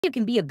You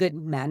can be a good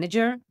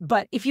manager,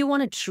 but if you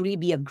want to truly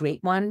be a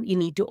great one, you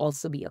need to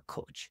also be a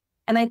coach.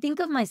 And I think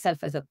of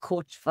myself as a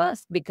coach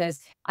first because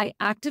I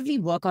actively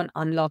work on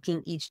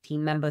unlocking each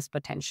team member's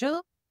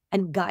potential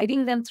and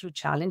guiding them through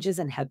challenges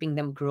and helping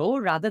them grow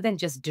rather than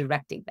just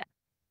directing them.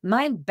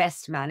 My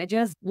best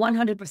managers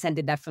 100%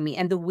 did that for me.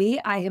 And the way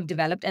I have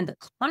developed and the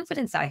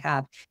confidence I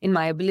have in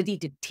my ability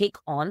to take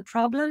on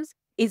problems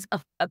is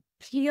a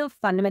clear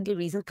fundamental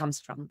reason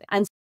comes from them.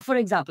 And for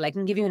example, I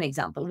can give you an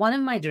example. One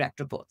of my direct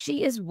reports,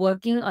 she is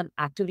working on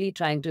actively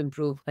trying to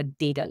improve her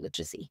data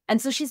literacy.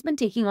 And so she's been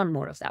taking on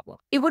more of that work.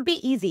 It would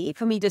be easy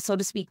for me to, so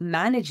to speak,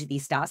 manage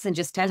these tasks and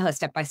just tell her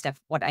step by step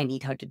what I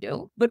need her to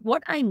do. But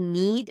what I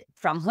need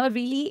from her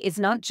really is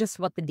not just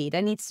what the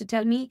data needs to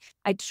tell me.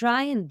 I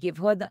try and give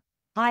her the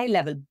high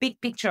level, big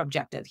picture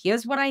objective.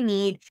 Here's what I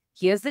need.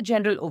 Here's the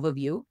general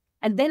overview.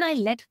 And then I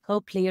let her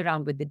play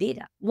around with the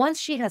data. Once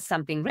she has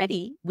something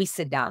ready, we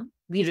sit down,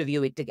 we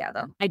review it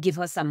together. I give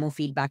her some more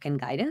feedback and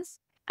guidance.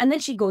 And then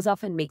she goes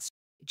off and makes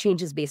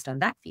changes based on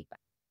that feedback.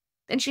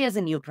 Then she has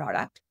a new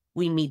product.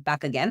 We meet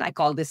back again. I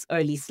call this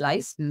early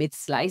slice, mid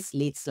slice,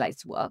 late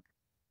slice work.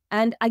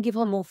 And I give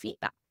her more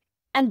feedback.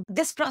 And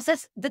this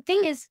process, the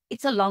thing is,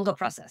 it's a longer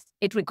process.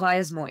 It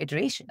requires more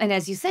iteration. And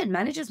as you said,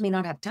 managers may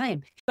not have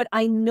time, but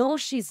I know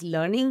she's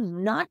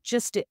learning not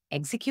just to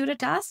execute a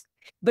task,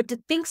 but to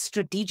think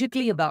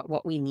strategically about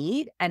what we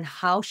need and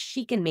how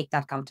she can make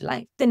that come to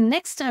life. The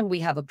next time we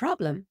have a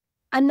problem,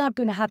 I'm not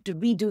going to have to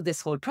redo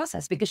this whole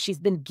process because she's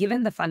been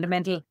given the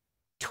fundamental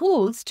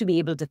tools to be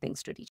able to think strategically.